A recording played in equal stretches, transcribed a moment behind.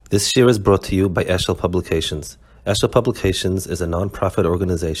This year is brought to you by Eshel Publications. Eshel Publications is a non-profit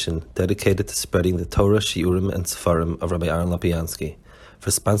organization dedicated to spreading the Torah, Shiurim, and Sefarim of Rabbi Aaron Lopiansky. For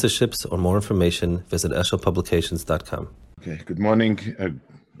sponsorships or more information, visit eshelpublications.com. Okay, good morning,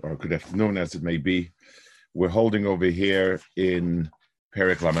 or good afternoon, as it may be. We're holding over here in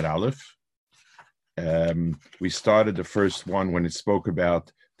Perek Lamed Aleph. We started the first one when it spoke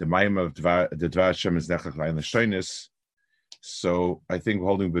about the Mayim of the Dvar Hashem is Nechach Layin L'Shonis. So I think we're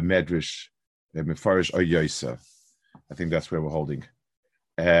holding B'Medrash, Mefarish Oyoisa. I think that's where we're holding.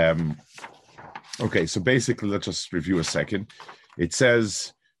 Okay, so basically, let's just review a second. It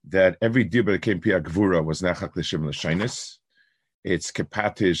says that every dibur that came Pia Gvura was Nechach L'Shem L'Shonis. It's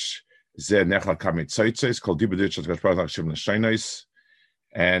Kepatish Ze Nechach Kamit Tzoytzes, called dibur Ditch Gashbar L'Shem L'Shonis.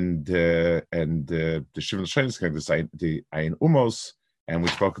 And the Shivin L'Shonis came to the Ayin Umos, and we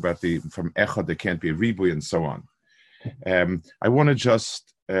spoke about from Echad there can't be a Ribuy and so on. I want to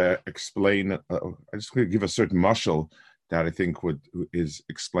just explain. I just want to give a certain mashal that I think is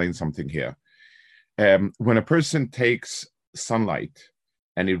explain something here. When a person takes sunlight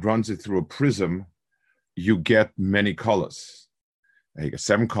and he runs it through a prism, you get many colors. You get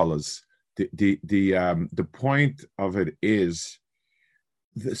 7 colors. The point of it is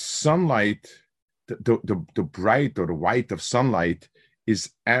the sunlight, the bright or the white of sunlight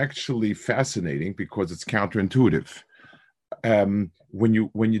is actually fascinating because it's counterintuitive. When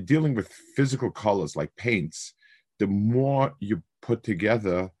you're dealing with physical colors like paints, the more you put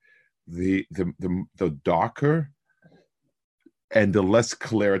together, the darker and the less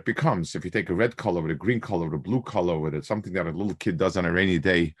clear it becomes. If you take a red color with a green color with a blue color with it, something that a little kid does on a rainy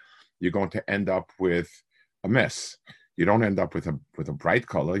day, you're going to end up with a mess. You don't end up with a bright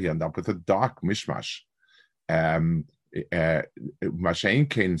color. You end up with a dark mishmash.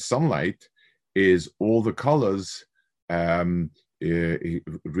 Mashainkein sunlight is all the colors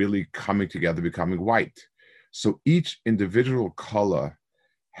really coming together, becoming white. So each individual color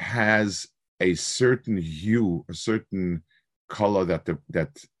has a certain hue, a certain color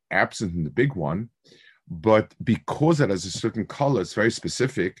that's absent in the big one, but because it has a certain color, it's very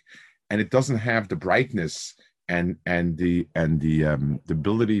specific, and it doesn't have the brightness and the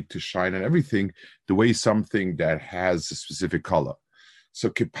ability to shine on everything the way something that has a specific color. So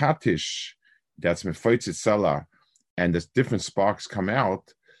kipatish, that's mefoitzit and the different sparks come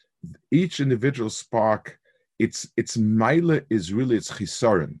out. Each individual spark, its maila is really its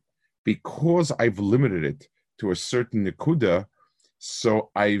chisaron, because I've limited it to a certain nekuda.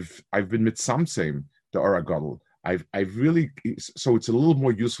 So I've been mitzamtzem the Ora Gadol. I've really, so it's a little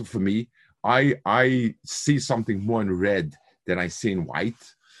more useful for me. I see something more in red than I see in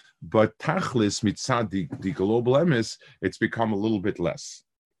white, but tachlis mitzad the global emes, it's become a little bit less.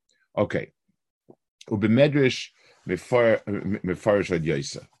 Okay, ubemedrash mefarish ad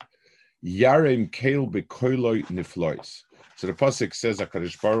yoisa yarem keil bekoiloi niflois. So the pasuk says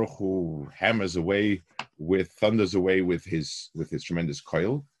HaKadosh Baruch Hu hammers away thunders away with his tremendous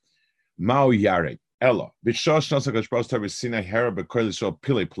coil. Mao yarem ella b'shosh nas HaKadosh Baruch Hu Sinai hera bekoil Yisrael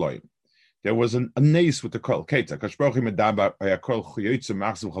pilei ploim. There was a nace with the coil. Keta HaKadosh Baruch Hu medaba hayakol chuyoytze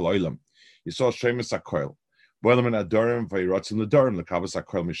machzim chaloilam. Yisrael shemes hakoil. Boilam and adorim vayiratzim ledorim lekavas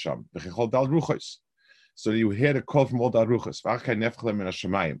hakoil misham. V'chichol dal ruchos. So you hear the call from all dal ruchos. V'achai nefchlem min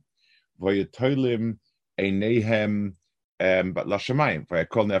hashemayim. Vayitolim einehem but lashemayim.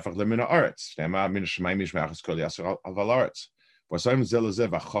 Vayakol nefchlem min haaretz. Shnema min hashemayim mishmachas kol yasser al valaretz. V'asayim zelazeh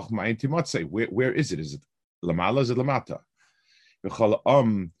v'chochma ein timotzei. Where is it? Is it lamala? Is it lamata?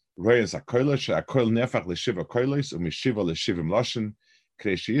 V'chol Royas Akoila, Akoil Nefach Leshiva Koilis, Umishiva Leshivim Lashin,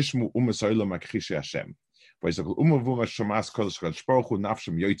 Kreshishmu Umasoila Makrishi Hashem. Voisakul Umavuma Shamas Kolis Baruch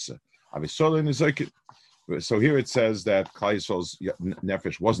Nafshim Yoitza. Avisola Nizoikit. So here it says that Klal Yisrael's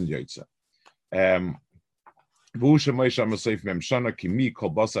nefesh wasn't Yoitza. V'usha Moshe Amasayif Mem Shana Kimi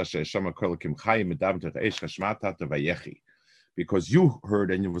Kol Basa Sheshama Koil Kim Chayim Medam Tech Eish Chashmata Vayechi. Because you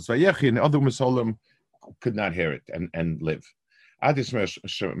heard and it was Vayechi, and the other Masolim could not hear it and live. Adis Mea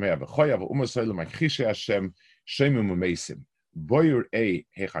V'choya V'umasolim Makrishi Hashem Shemim Umesim. Boyer A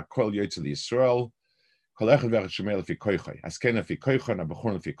Hechakol Yoitza Yisroel. Kolechad v'echad shemei lefi koichai. Asken lefi koichon,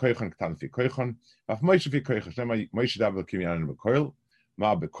 abachon lefi koichon, ktan lefi koichon. V'af Moshe lefi koichon. Shnei Moshe davar kim yanan b'koil.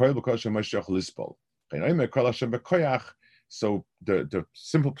 Ma b'koil b'koil shem Moshe yochel lispol. Chen oimer kol Hashem b'koyach. So the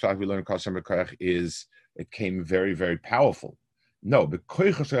simple pshat we learn kol Hashem b'koyach is it came very, very powerful. No,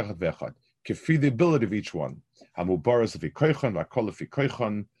 b'koichon shechad v'echad. Kefi the ability of each one. Hamubaras lefi koichon, v'akol lefi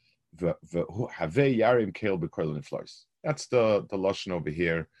koichon, v'havei yarim keil b'koil niflois. That's the lashon over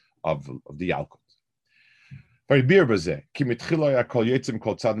here of the Yalkut. Very beer baze. Ki mitchilo ya kol yetzim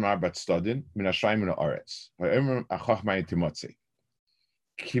kol tzad ma'arbat stadin min hashayim min haaretz. Va'emer achach ma'yin timotzi.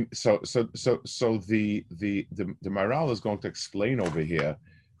 The Maharal is going to explain over here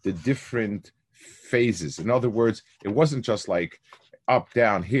the different phases. In other words, it wasn't just like up,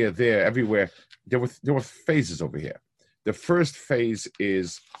 down, here, there, everywhere. There were phases over here. The first phase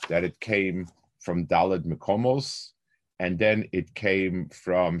is that it came from Daled Mekomos, and then it came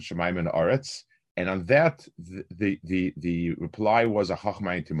from Shemaim and Aretz, and on that the reply was a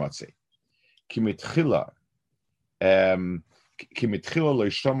Chachma Timatze. Kimitchila.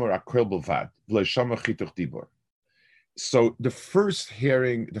 So the first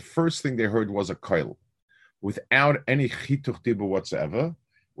thing they heard was a koil, without any chituch dibur whatsoever,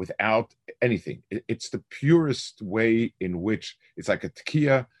 without anything. It's the purest way in which it's like a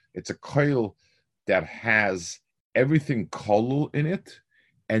tkiya. It's a koil that has everything kolul in it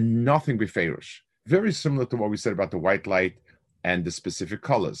and nothing beferish. Very similar to what we said about the white light and the specific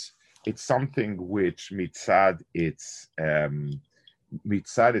colors. It's something which mitzad its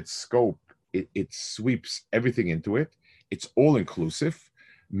scope, it sweeps everything into it. It's all inclusive.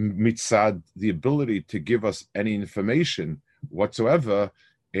 Mitzad the ability to give us any information whatsoever,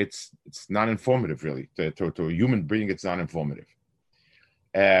 it's not informative really. To a human being, it's not informative.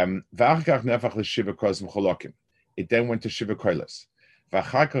 It then went to Shiva Koilas.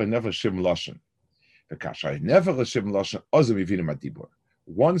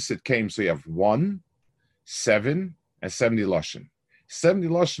 Once it came, so you have 1, 7, and 70 Lashon. 70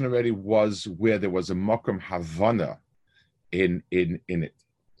 Lashon already was where there was a Mokum Havana in it.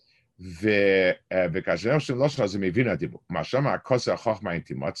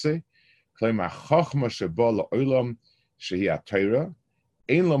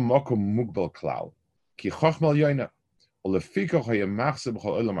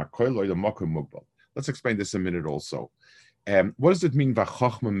 Let's explain this a minute also. What does it mean?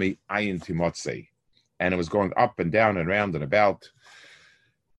 And it was going up and down and round and about.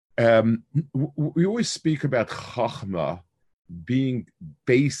 We always speak about Chachma being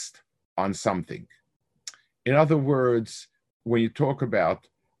based on something. In other words, when you talk about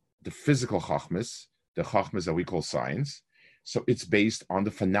the physical Chachmas, the Chachmas that we call science, so it's based on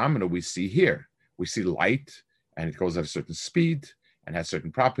the phenomena we see here. We see light, and it goes at a certain speed and has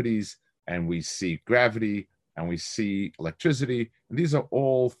certain properties, and we see gravity, and we see electricity, and these are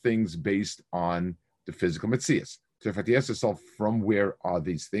all things based on the physical metzias. So if I ask yourself, from where are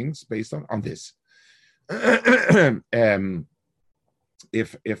these things based on? On this.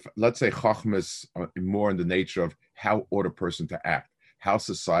 If let's say Chachmas are more in the nature of how ought a person to act, how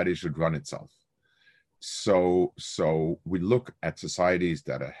society should run itself. So we look at societies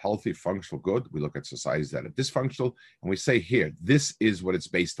that are healthy, functional, good. We look at societies that are dysfunctional, and we say here, this is what it's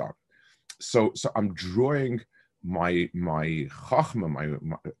based on. So I'm drawing my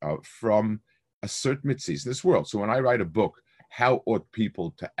chachma from a certain mitzvahs in this world. So when I write a book, how ought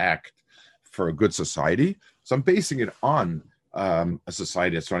people to act for a good society? So I'm basing it on a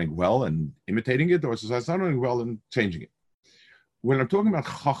society that's running well and imitating it, or a society that's not running well and changing it. When I'm talking about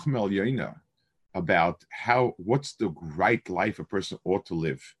chachma el-yoina, about what's the right life a person ought to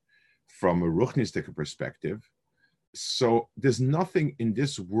live from a ruchnistic perspective, so there's nothing in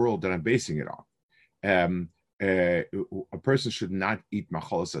this world that I'm basing it on. A person should not eat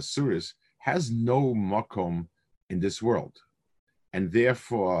machalas asuris has no makom in this world, and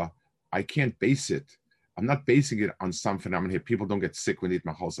therefore I can't base it. I'm not basing it on some phenomenon here. People don't get sick when they eat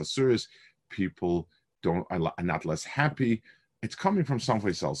machalas asuris. People are not less happy. It's coming from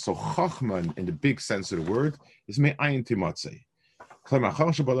someplace else. So chachma, in the big sense of the word, is me'ayin timatzei.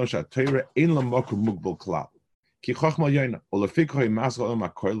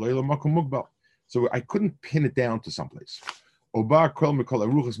 So I couldn't pin it down to someplace. And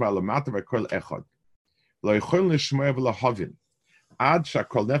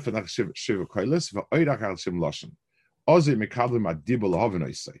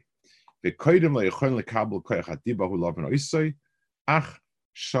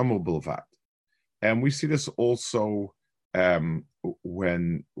we see this also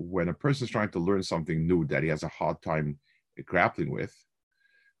when a person is trying to learn something new that he has a hard time grappling with.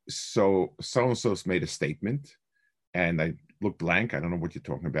 So and so's made a statement, and I look blank. I don't know what you're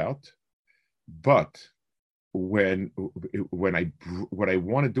talking about. But what I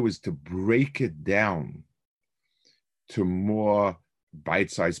want to do is to break it down to more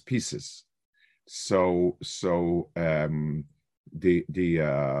bite-sized pieces. So the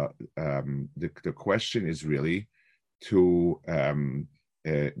question is really to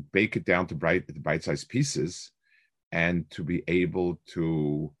bake it down to bite-sized pieces, and to be able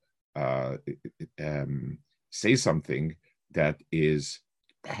to say something that is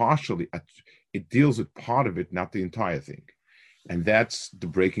partially, it deals with part of it, not the entire thing. And that's the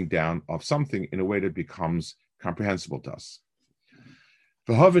breaking down of something in a way that becomes comprehensible to us.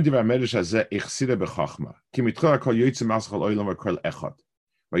 The koil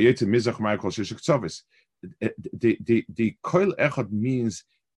echad means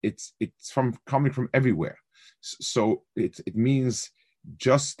it's from coming from everywhere. So it means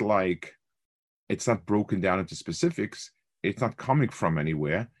just like it's not broken down into specifics, it's not coming from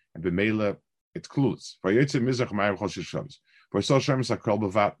anywhere, and b'meila it's clueless. Ad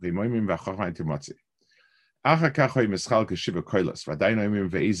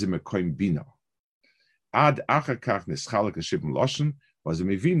achakach neschal keshibim loshen was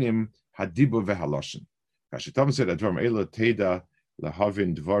mevinim hadibo vehaloshen. Kashitam said advarim elo teda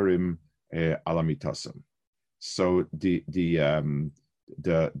lahavin dvarim alamitasam. So the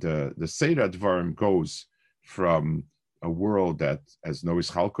Seder Dvarim goes from a world that has no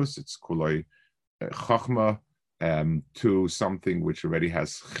ischalkus, it's kuloi chachma, to something which already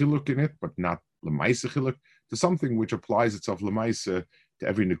has chiluk in it, but not lemaisa chiluk, to something which applies itself lemaisa to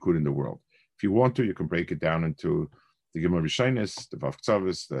every nikud in the world. If you want to, you can break it down into the Gemara Rishonis, the Vav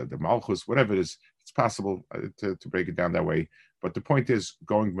Tzavis, the Malchus, whatever it is. It's possible to break it down that way. But the point is,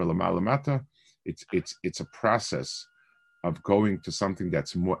 going milamata, it's a process of going to something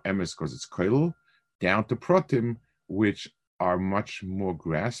that's more emes because it's koil, down to protim, which are much more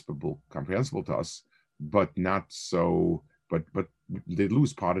graspable, comprehensible to us, but not so. But they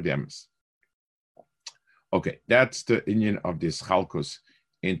lose part of the emes. Okay, that's the inyan of this chalkus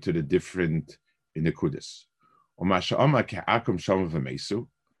into the different nekudas. Why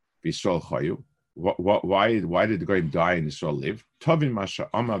did the Goyim die and Yisrael live? Tovin Masha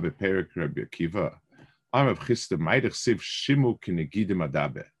Amma bePerek Rabbi Akiva. Amav Chista Maidach Siv Shimu Kinegidim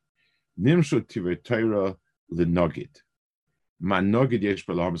Adabe. Nimshu Tivetera Lenogid. Man Nogid Yesh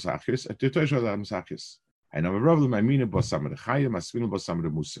Belam Sachis, at Tivetera Lam Sachis. And I'm a Rav Lamina Bosam the Chaya, Masvin Bosam the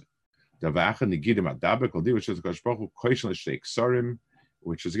Musa. The Vacha Negidim Adabe, Koldi, which is the Goshbachu, Koishal Sheikh Sorim,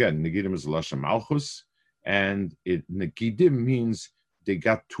 which is again, Negidim is Lasha Malchus, and Negidim means they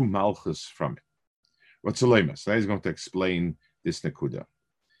got two Malchus from it. What's Aleima? So he's going to explain this Nekuda.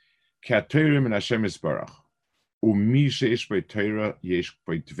 Ka'ateirim in Hashem Yisbarach. Umi sheish bei Torah yesh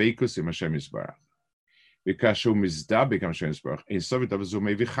bei Dveikus im Hashem Yisbarach. V'kashu mizdabek Hashem Yisbarach. Ein sovet avazu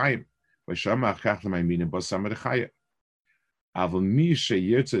mevi chayim. V'shama achach l'mayminim bo samar chayim. Aval mi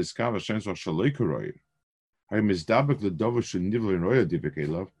sheyirtza iskav Hashem Yisbarach shaloi karoyim. Hari mizdabek l'dover shunivlo in roya dibek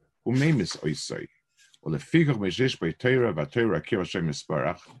elav. Umemis oisoi. ולפיכך משש בתורה והתורה הכיר השם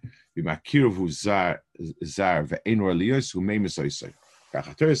יסברך ומכיר והוא זר ואינו עליוס הוא מי מסויסי. כך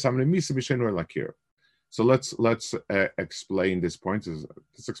התורה שם למיסה בשאינו אל הכיר. So let's explain this point.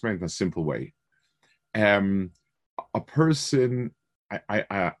 Let's explain it in a simple way. A person,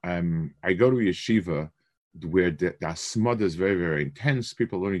 I go to a yeshiva where the asmad is very, very intense.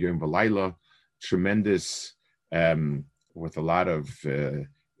 People learning Yom V'Layla, tremendous, with a lot of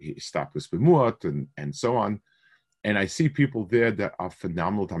Status B'muat and so on. And I see people there that are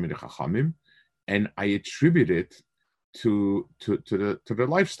phenomenal Talmidei Chachamim, and I attribute it to their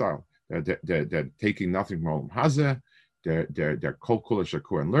lifestyle. They're taking nothing from Olam Hazeh, they're kol kula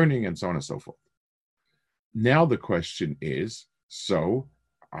shakur and learning, and so on and so forth. Now the question is, so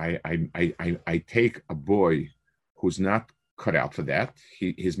I take a boy who's not cut out for that.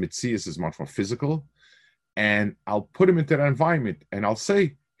 His mitzias is much more physical, and I'll put him into that environment, and I'll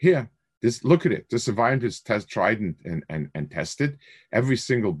say, here, look at it. This environment is tried and tested. Every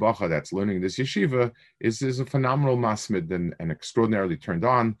single bacha that's learning this yeshiva is a phenomenal masmid and extraordinarily turned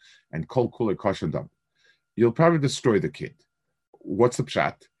on and kol kula koshandam. You'll probably destroy the kid. What's the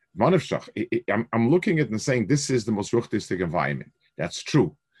pshat? I'm looking at it and saying this is the most ruchtistic environment. That's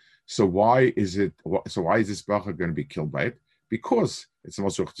true. So why is this bacha going to be killed by it? Because it's the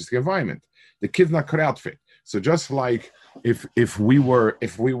most ruchtistic environment. The kid's not cut out for it. So just like if we were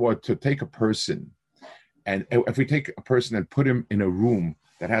to take a person, and if we take a person and put him in a room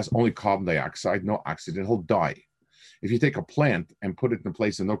that has only carbon dioxide, no oxygen, he'll die. If you take a plant and put it in a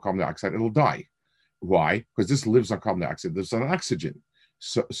place with no carbon dioxide, it'll die. Why? Because this lives on carbon dioxide, lives on oxygen.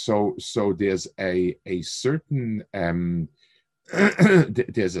 So there's a certain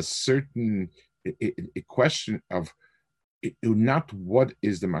there's a certain a question of not what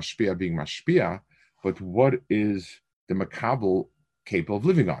is the mashpia being mashpia, but what is the makabel capable of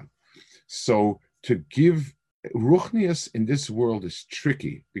living on? So to give ruchnias in this world is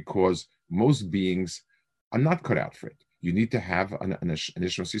tricky because most beings are not cut out for it. You need to have an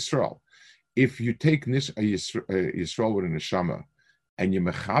Nishmas Yisroel. If you take Yisroel with a neshama and you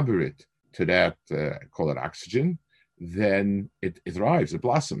mechaber it to that, call it oxygen, then it thrives, it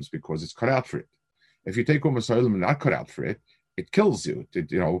blossoms because it's cut out for it. If you take Umas Olam and not cut out for it, it kills you.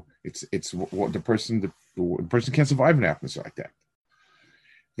 It's what the person can't survive in an atmosphere like that.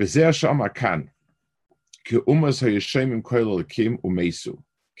 V'zeh shama kan ki umas hayeshem koil lekim umesu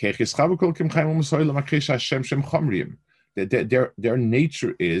ke chischav kol kim chaim umas hoyle makrish Hashem shem chamriim. Their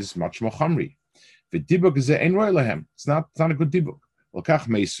nature is much more chamri. V'dibuk zeh ein roy lehem. It's not a good dibuk. L'kach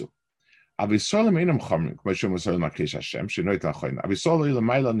mesu. Avisolim einam chamrim k'moshe umas hoyle makrish Hashem shenoit lachoyme. Avisolim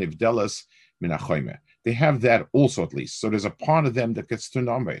lemayla nivdelas min achoyme. They have that also at least. So there's a part of them that gets turned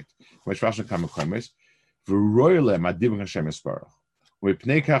on by it. Which Rashi come achoymes. V'roy lehem adibuk Hashem esparach.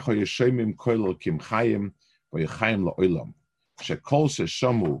 V'pnei kach hayeshemim koil lekim chayim v'yechayim la'olam. Shekol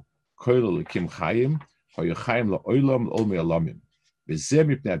sheshamu koil lekim chayim v'yechayim la'olam l'olmei alamim. V'zeh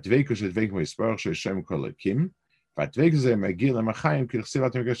mipnei adveikus shedveikum v'yisparach sheshem koil lekim v'adveikus zeh megil l'machayim ki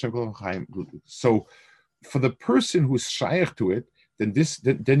l'chsivat megil kol chayim. So for the person who's shaykh to it, then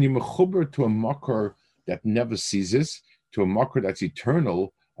you mechuber to a makar that never ceases, to a makar that's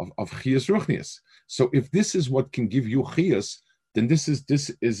eternal of chiyas ruchnias. So if this is what can give you chiyas, then this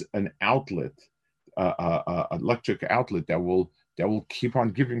is an outlet, electric outlet that will keep on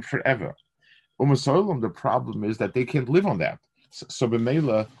giving forever. The problem is that they can't live on that. So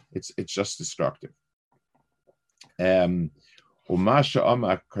b'meila, it's just destructive. What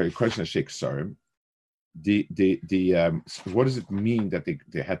does it mean that they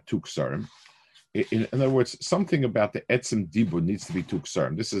had two ksarim? In other words, something about the etzem dibur needs to be two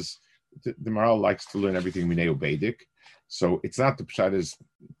ksarim. This is the Maral likes to learn everything minei ubeidik. So it's not the pshat is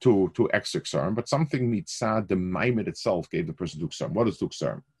two extra ksarim, but something mitzad the maimed itself gave the person two ksarim. What is two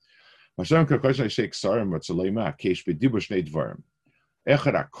ksarim?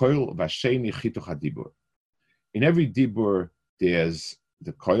 In every dibur there's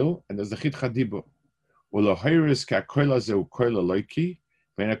the koil and there's the chit chadibur. The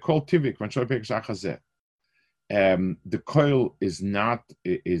coil is not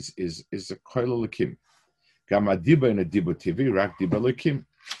is a coil lekim. Gamadiba in a diba TV, rak diba lekim.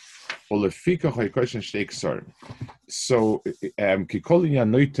 Olefika hoykoshen shteik sar. So kikolinya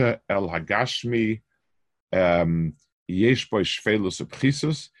noita el hagashmi yesh boy shvelus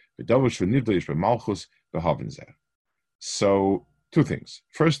upchisus v'davash v'nivda yesh b'malchus v'havenzer. So two things.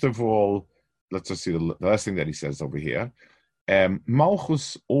 First of all, let's just see the last thing that he says over here.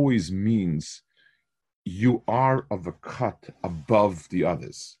 Malchus always means you are of a cut above the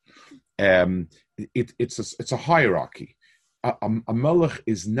others. It's a hierarchy. A melech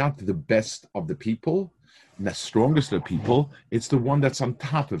is not the best of the people, the strongest of the people. It's the one that's on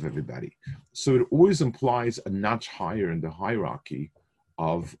top of everybody. So it always implies a notch higher in the hierarchy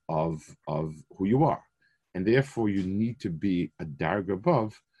of who you are, and therefore you need to be a darg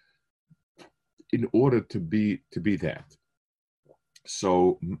above in order to be that.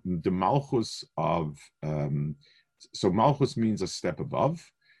 So the malchus of malchus means a step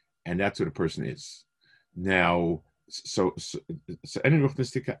above, and that's what a person is. Now, so any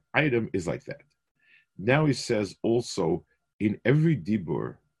ruchnistic item is like that. Now he says also in every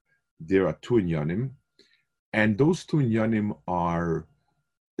dibur there are two inyanim, and those two inyanim are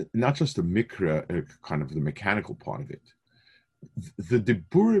not just the mikra, kind of the mechanical part of it. The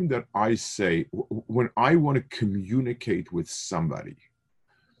diburim that I say when I want to communicate with somebody,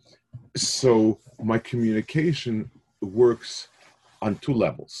 so my communication works on two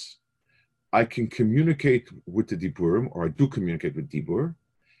levels. I can communicate with the diburim, or I do communicate with dibur,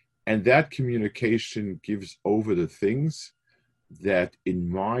 and that communication gives over the things that in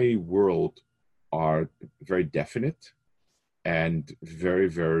my world are very definite and very,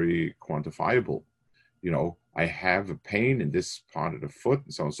 very quantifiable. I have a pain in this part of the foot,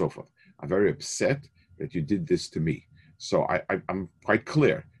 and so on and so forth. I'm very upset that you did this to me. So I'm quite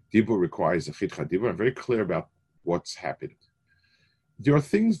clear. Dibur requires a chitcha dibur. I'm very clear about what's happened. There are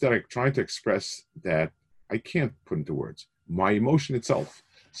things that I try to express that I can't put into words. My emotion itself.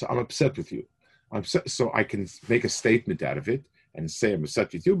 So I'm upset with you. I'm upset, so I can make a statement out of it and say I'm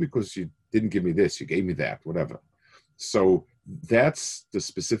upset with you because you didn't give me this, you gave me that, whatever. So that's the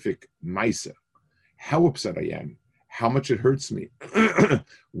specific maisa. How upset I am, how much it hurts me,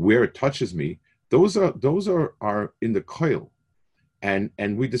 where it touches me. Those are in the coil,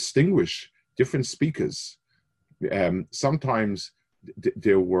 and we distinguish different speakers. Sometimes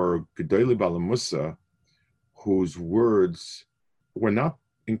there were Gedolei Balamusa whose words were not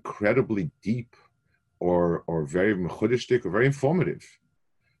incredibly deep or very mechudishtik or very informative,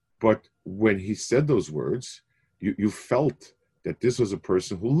 but when he said those words, you felt that this was a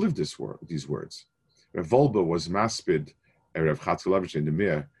person who lived these words. Rav Volba was maspid Rav Chatzkel in the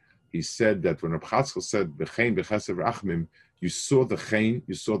Mir. He said that when Rav Chatzkel said "B'chein b'chesed rachmim," you saw the chein,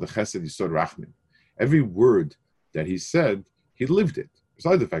 you saw the chesed, you saw the rachmim. Every word that he said he lived it.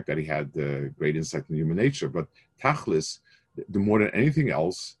 Besides the fact that he had great insight in human nature, but Tachlis, the more than anything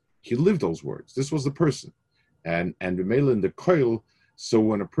else, he lived those words. This was the person. And the Mela in the Koil, so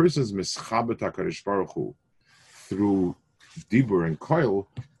when a person's Mischabet HaKadosh Baruch Hu through Dibur and Koil,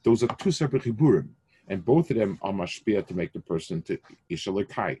 those are two separate Chiburim. And both of them are mashpia to make the person to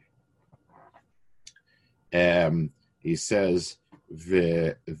Ishalekai. He says,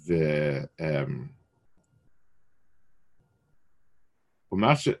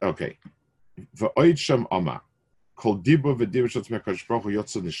 okay. V'oid sham ama. Kol dibo v'dibo shot mekadosh baruch hu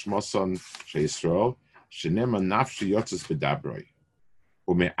yotza nishmason sheYisroel shenema nafshi yotzas v'dabroi.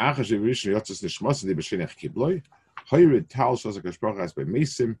 Ume'acha she'v'rishon yotzas nishmason di b'shenech kibloi. Hoyred tal shos hakadosh baruch hu as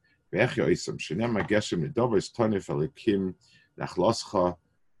b'meisim v'ech yoisam shenema geshem nidovos tonif alikim nachloscha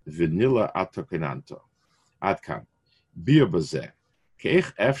v'nila atokenanto. Adkan. Bia bazeh.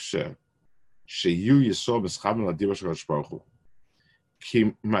 Keich efshe sheyu Yisroel b'schabel adibo shakadosh baruch hu.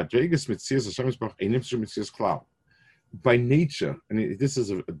 By nature, and this is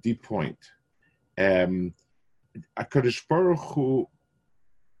a deep point, HaKadosh Baruch Hu,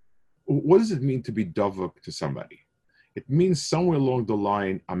 what does it mean to be davuk to somebody? It means somewhere along the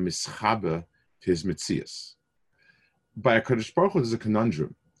line, a mischabe to his mitzias. By HaKadosh Baruch Hu, there's a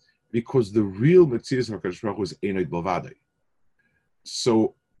conundrum, because the real mitzias of HaKadosh Baruch Hu is Einod Bavadei.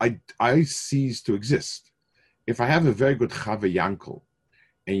 So I cease to exist. If I have a very good Chava Yankel,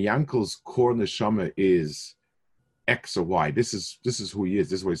 and Yankel's core neshama is X or Y, this is who he is,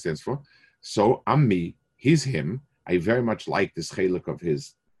 this is what he stands for. So I'm me, he's him. I very much like this chelik of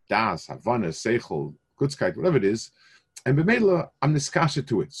his das, havana, seichel, gutzkeit, whatever it is. And b'meila, I'm niskasha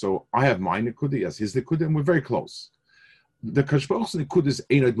to it. So I have my nikuda, he has his nikuda, and we're very close. The Kadosh Baruch Hu's nikuda is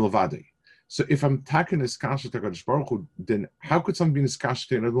einod milvadei. So if I'm taking niskasha to Kadosh Baruch Hu, then how could something be niskasha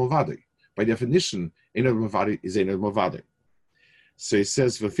to einod milvadei? By definition, einod milvadei is einod milvadei. So he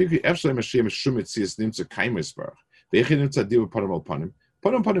says, "V'fikri Hashem shum etzias nimtza kaimis barach. Ve'echin nimtza diu panim al panim.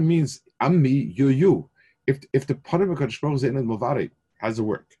 Panim panim means I'm me, you're you. If the panim of Kadosh Baruch Hu is einod milvadei, how does it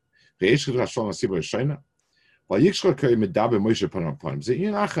work? Ve'eshchad Hashem asiba yishayna. V'yikshchad kei medaber Moshe panim al panim. Ze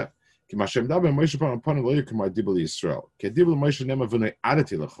inacha. Ki Hashem medaber Moshe panim al panim lo yikum adibel Yisroel. Ki adibel Moshe nema v'nei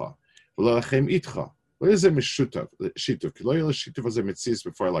adati lecha. V'lo lachem itcha. Lo yizeh mishutav. Shitav. Ki lo yizeh shitav azeh metzias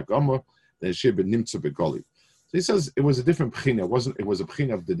before lagama. Then she be nimtza begoli. So he says it was a different pchina. It was a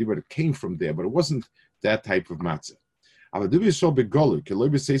pchina of the dibur that came from there, but it wasn't that type of matzah. Aber du bist so begolu, ke lo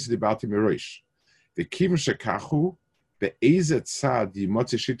beseisi di bati mirosh. The kim shekachu be'eze tzad di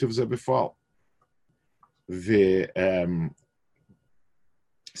motze shituv ze befal.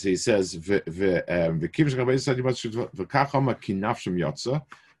 So he says the kim shekachu be'eze tzad di motze shituv v'kachama kinafshem yotza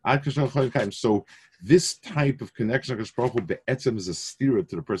ad kashal choykaim. So this type of connection of Baruch Hu be'etzem is a steer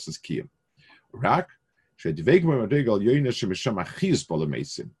to the person's kiyum. Rak. So what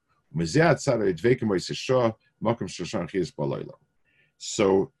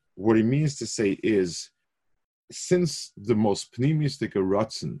it means to say is, since the most pneumistic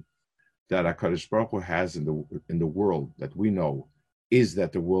ratzon that HaKadosh Baruch Hu has in the world that we know is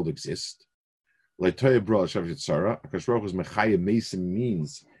that the world exists, HaKadosh Baruch Hu's mechaya mesim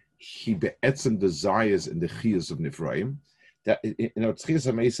means he be'etzem desires in the chiyas of Nifraim. That Tchias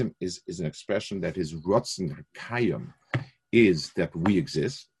HaMesim is an expression that his Rotzen Kayam is that we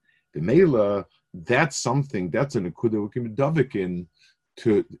exist. The Mela, that's something, that's an Akuda we can be Davik in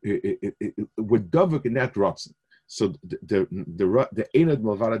to, we're Davik in that Rotzen. So the Einad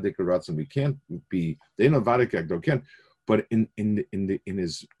Malvaradik Rotzen, we can't be, the Einad Varadik can't, but in the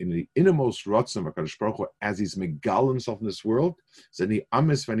innermost Rotzen of HaKadosh Baruch Hu, as he's Megal himself in this world, Zeni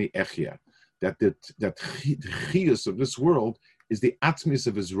Ames Veni Echia. That the chiyus of this world is the atmis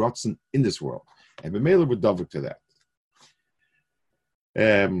of his rotzen in this world, and b'meila would davik to that.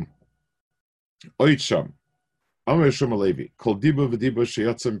 Oicham, Amar Shom Alevi, Kol diba v'diba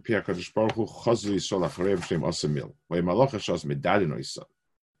sheyotzem pi HaKadosh Baruch Hu chazru Yisrael achareim shem asamil, v'ymalach hashaz medadin oisa,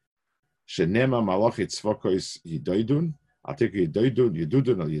 shenema malach yitzvokos yidoidun, atik yidoidun,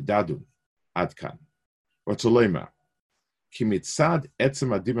 yidudun al yidadun, adkan. V'tolema. So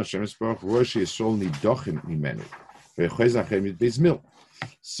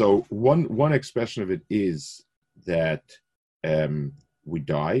one expression of it is that we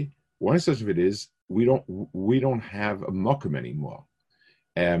die. One expression of it is we don't have a mokum anymore.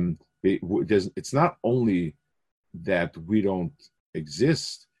 It's not only that we don't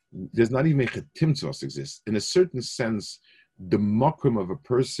exist. There's not even a chetim to us exist. In a certain sense, the mokum of a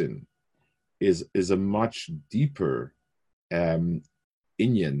person is a much deeper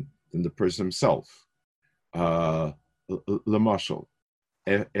inyan than the person himself. Lamashal,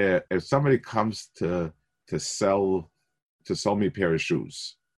 if somebody comes to sell to sell me a pair of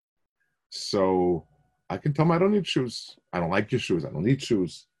shoes. So I can tell him I don't need shoes. I don't like your shoes. I don't need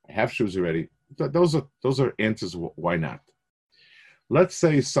shoes. I have shoes already. Those are answers. Why not? Let's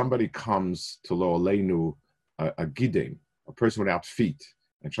say somebody comes to Lo Aleinu, a gidem, a person without feet,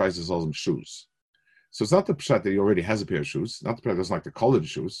 and tries to sell them shoes. So it's not the pshat that he already has a pair of shoes. Not the pshat that doesn't like the color of the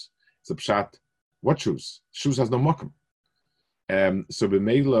shoes. It's the pshat. What shoes? Shoes has no makom. So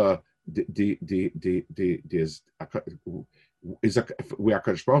b'meila where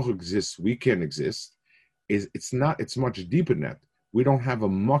HaKadosh Baruch Hu exists, we can exist. It's much deeper than that. We don't have a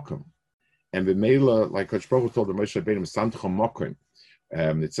makom. And b'meila, like HaKadosh Baruch Hu told the Moshe Rabbeinu, "Samtecha makom."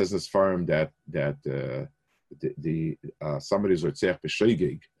 It says in this farm that somebody is Rotzech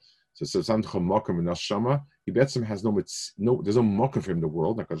b'shoigeg. So Samtecha makom in Nashama. He betzim has there's no makom for him in the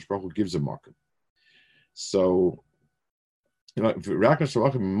world. HaKadosh Baruch Hu gives a makom. So, you know, Rakesh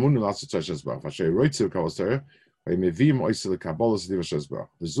Shalach Munu Latz Tzashazbach. Vashay Roitzu Kavaster. Vaymevim Oisel Kabbalas Diva Shazbach.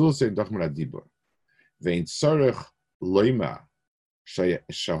 The Zul say Dachmer Adibur. Vein Tzarech Loima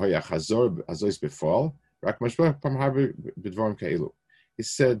Shahoya Chazor Azois Befal. Rak Mashbach Pam Harbe Bidvarim Keilu. He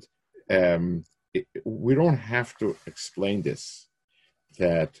said, we don't have to explain this.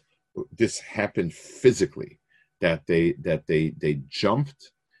 That this happened physically. That they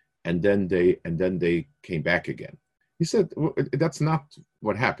jumped. And then they came back again. He said that's not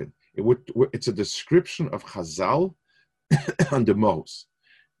what happened. It's a description of Chazal on the Mos.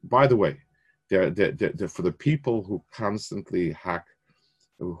 By the way, for the people who constantly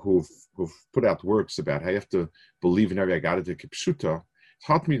who've put out works about how you have to believe in every Agadah Kipshuta, it's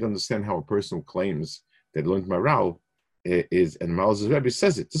hard for me to understand how a person who claims that learned Maral is, and Maral's Rebbe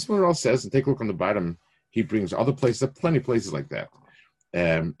says it. This is what Maral says, and take a look on the bottom. He brings other places, there are plenty of places like that.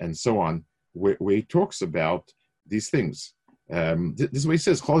 And so on, where he talks about these things. This is what he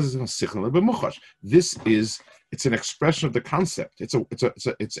says. It's an expression of the concept.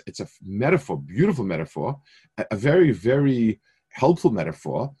 It's a metaphor, beautiful metaphor, a very, very helpful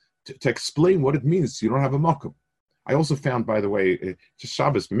metaphor to explain what it means. You don't have a makom. I also found, by the way, just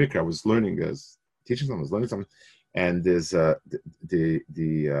Shabbos Mikra, I was learning, teaching someone, I was learning something, and there's the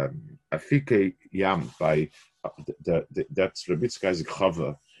Afike Yam by that's Rabbi Tzkai's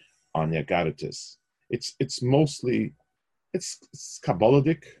cover on the Agaritis. It's mostly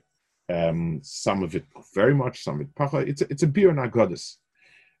Kabbalic, some of it very much, some of it pacha. It's a beer and agadis,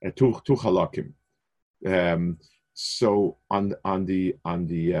 two halakim. So on the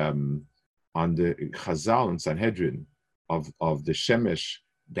Chazal and Sanhedrin of the Shemesh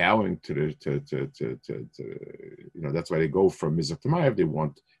bowing to that's why they go from Mizrach to Ma'av. They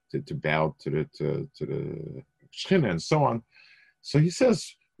want to bow to the Shechina and so on. So he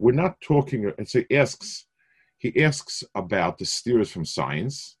says we're not talking. And so he asks about the steers from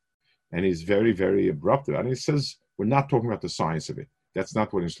science, and he's very, very abrupt about it. And he says we're not talking about the science of it. That's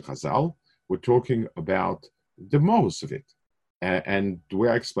not what is the Chazal. We're talking about the most of it. And the way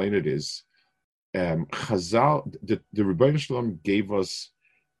I explain it is, Chazal, the Rebbeinu Shalom gave us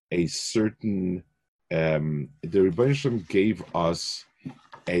a certain. The Rebbeinu Shalom gave us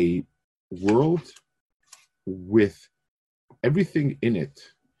a world with everything in it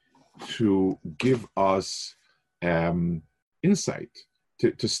to give us insight,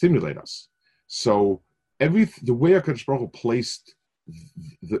 to stimulate us. So the way HaKadosh Baruch Hu placed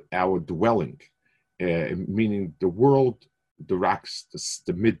our dwelling, meaning the world, the rocks,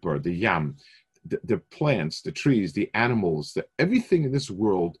 the midbar, the yam, the plants, the trees, the animals, everything in this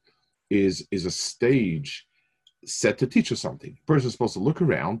world is a stage set to teach us something. A person is supposed to look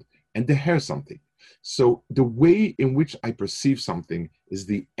around and to hear something. So the way in which I perceive something is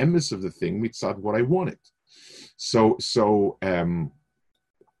the emes of the thing, mitzad what I want it. So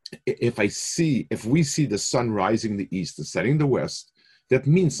if we see the sun rising in the east and setting in the west, that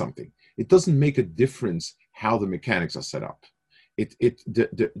means something. It doesn't make a difference how the mechanics are set up.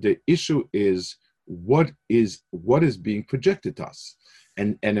 The issue is what is being projected to us.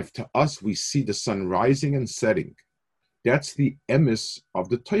 And if to us we see the sun rising and setting, that's the emes of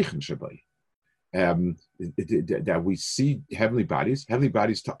the Teichen Shabbai. That we see heavenly bodies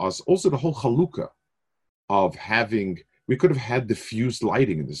to us, also the whole chalukah of having, we could have had diffused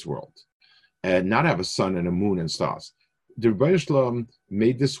lighting in this world and not have a sun and a moon and stars. The Rebbeinu Shalom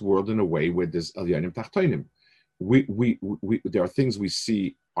made this world in a way where there's alyanim tachtonim. There are things we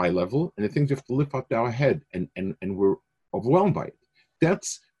see eye level, and the things we have to lift up our head, and we're overwhelmed by it.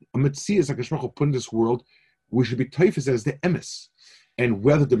 That's a mitzvah HaKadosh Baruch Hu put in this world. We should be taifas as the emes. And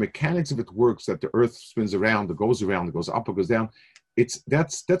whether the mechanics of it works, that the earth spins around, it goes up, it goes down,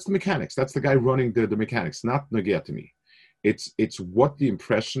 that's the mechanics. That's the guy running the mechanics, not nagea to me. It's what the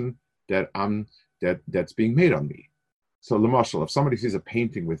impression that's being made on me. So, Lamashal, if somebody sees a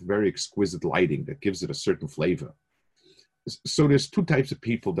painting with very exquisite lighting that gives it a certain flavor, so there's two types of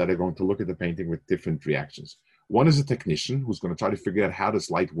people that are going to look at the painting with different reactions. One is a technician who's going to try to figure out how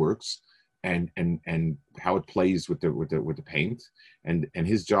this light works and how it plays with the paint, and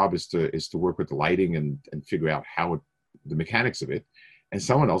his job is to work with the lighting and figure out the mechanics of it. And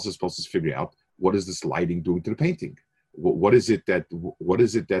someone else is supposed to figure out what is this lighting doing to the painting. What is it that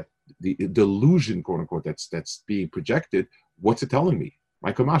the delusion, quote unquote, that's being projected? What's it telling me?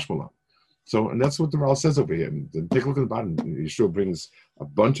 Michael Mashmallah. So, and that's what the Maral says over here. And take a look at the bottom. Yisroel brings a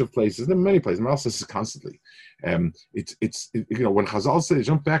bunch of places. There are many places. Maral says this constantly. It's when Chazal says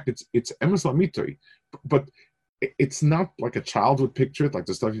jump back, it's emes lamitoi, but it's not like a child would picture it, like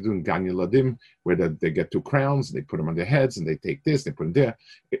the stuff you do in Ganya Ladim, where they get two crowns and they put them on their heads and they take this, they put them there.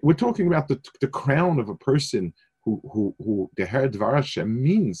 We're talking about the crown of a person who the Her Dvar Hashem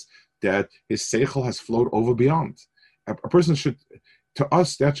means that his seichel has flowed over beyond. A person should, to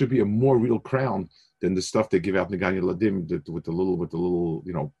us, that should be a more real crown than the stuff they give out in the Ganya Ladim with the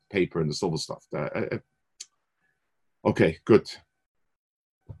little paper and the silver stuff. Okay, good.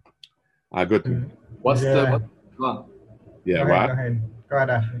 Good. What's the Yeah, Go ahead,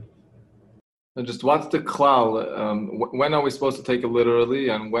 Ashley. Just what's the klal? When are we supposed to take it literally,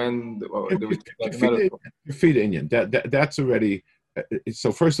 and when do we take it like metaphor? Feed Indian. That's already.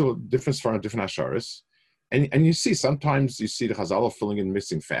 So first of all, different Sfarim, different Asharis, and you see sometimes you see the Chazal filling in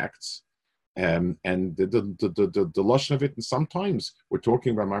missing facts, and the lashon of it. And sometimes we're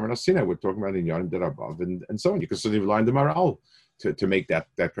talking about Maimon Asina, we're talking about Inyanim Derabav, and so on. You can certainly rely on the Maral to make that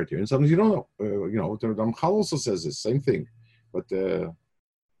criteria. And sometimes you don't know. The Ramchal also says the same thing, but.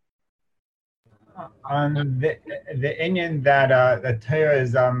 On the Indian that the Torah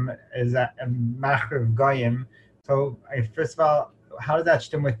is machriv goyim. So first of all, how does that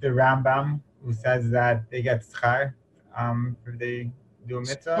stem with the Rambam, who says that they get schar if they do a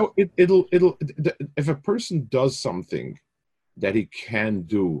mitzvah? So it'll if a person does something that he can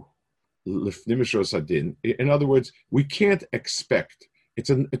do, in other words, we can't expect. It's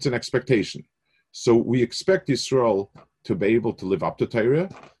an expectation. So we expect Yisroel to be able to live up to Torah.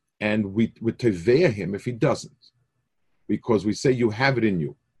 And we teveya him if he doesn't, because we say you have it in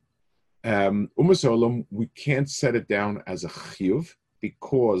you. We can't set it down as a chiyuv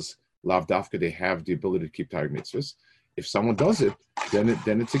because lav dafka they have the ability to keep Torah mitzvahs. If someone does it, then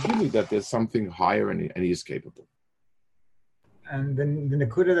it's a gili that there's something higher and he is capable. And then the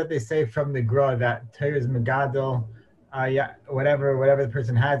nakuda that they say from the Gra that Torah is megadol, whatever the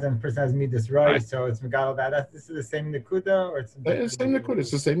person has, and the person has midas roy, right. So it's megadol that. This is the same nakuda, or it's the same nakuda.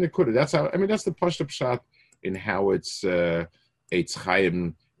 It's the same nakuda. That's how. I mean, that's the pashut pshat in how it's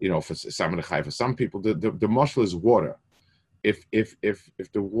chayim. For Saman Chai. For some people, the mashal is water. If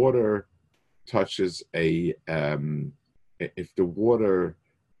the water touches if the water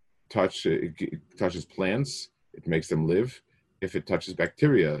touches plants, it makes them live. If it touches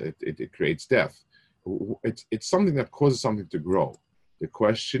bacteria, it creates death. It's something that causes something to grow. The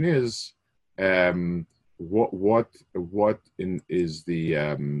question is, what is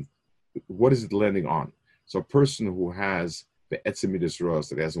it landing on? So a person who has the etzemidas ros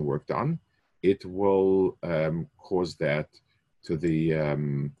that hasn't worked on, it will cause that to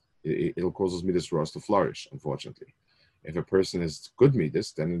it'll cause those midas ros to flourish. Unfortunately, if a person has good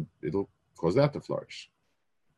midas, then it'll cause that to flourish.